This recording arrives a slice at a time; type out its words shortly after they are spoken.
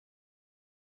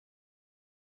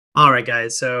All right,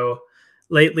 guys. So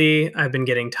lately, I've been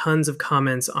getting tons of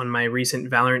comments on my recent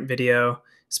Valorant video,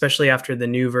 especially after the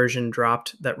new version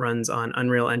dropped that runs on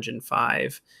Unreal Engine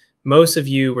 5. Most of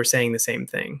you were saying the same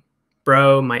thing.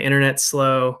 Bro, my internet's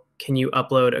slow. Can you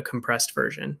upload a compressed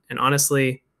version? And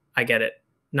honestly, I get it.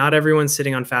 Not everyone's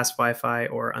sitting on fast Wi Fi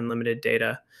or unlimited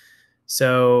data.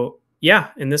 So,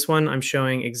 yeah, in this one, I'm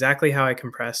showing exactly how I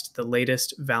compressed the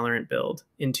latest Valorant build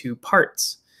into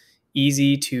parts,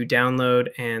 easy to download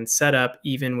and set up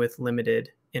even with limited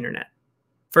internet.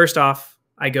 First off,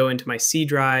 I go into my C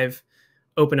drive,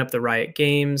 open up the Riot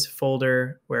Games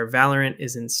folder where Valorant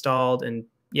is installed, and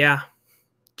yeah,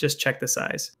 just check the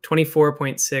size.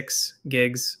 24.6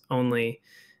 gigs only.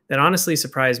 That honestly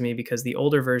surprised me because the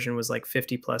older version was like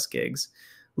 50 plus gigs.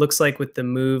 Looks like with the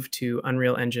move to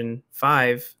Unreal Engine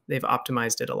 5, they've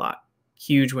optimized it a lot.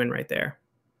 Huge win right there.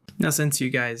 Now, since you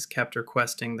guys kept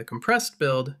requesting the compressed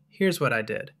build, here's what I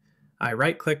did. I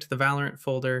right-clicked the Valorant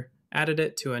folder, added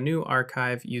it to a new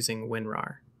archive using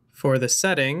WinRAR. For the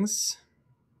settings,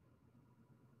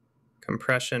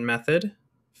 compression method,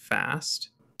 fast,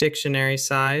 dictionary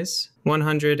size,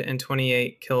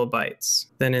 128 kilobytes.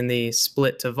 Then in the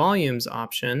split to volumes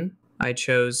option, I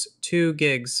chose 2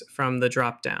 gigs from the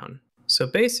dropdown. So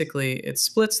basically, it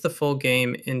splits the full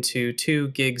game into 2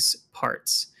 gigs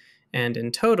parts. And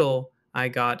in total, I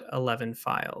got 11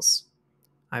 files.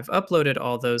 I've uploaded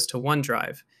all those to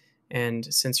OneDrive, and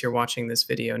since you're watching this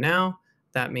video now,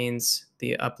 that means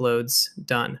the upload's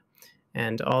done.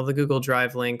 And all the Google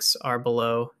Drive links are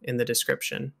below in the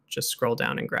description. Just scroll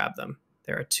down and grab them.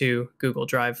 There are 2 Google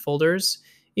Drive folders.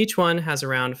 Each one has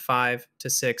around 5 to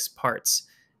 6 parts.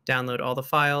 Download all the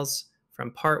files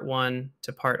from part 1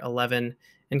 to part 11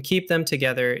 and keep them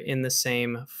together in the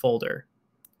same folder.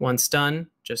 Once done,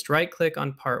 just right-click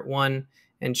on part 1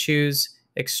 and choose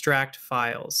Extract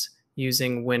Files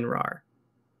using WinRAR.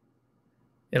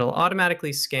 It'll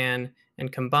automatically scan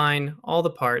and combine all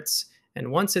the parts,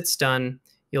 and once it's done,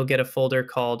 you'll get a folder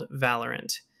called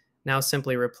Valorant. Now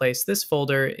simply replace this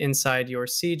folder inside your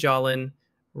CJolin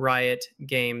Riot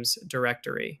Games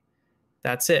directory.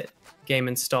 That's it, game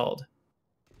installed.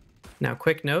 Now,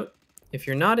 quick note, if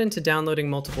you're not into downloading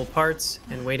multiple parts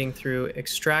and waiting through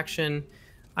extraction,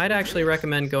 I'd actually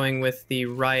recommend going with the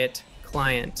Riot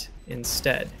Client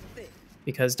instead,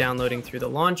 because downloading through the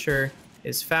launcher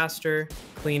is faster,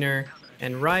 cleaner,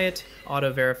 and Riot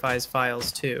auto-verifies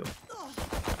files too.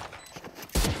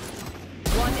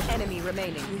 One enemy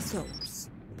remaining.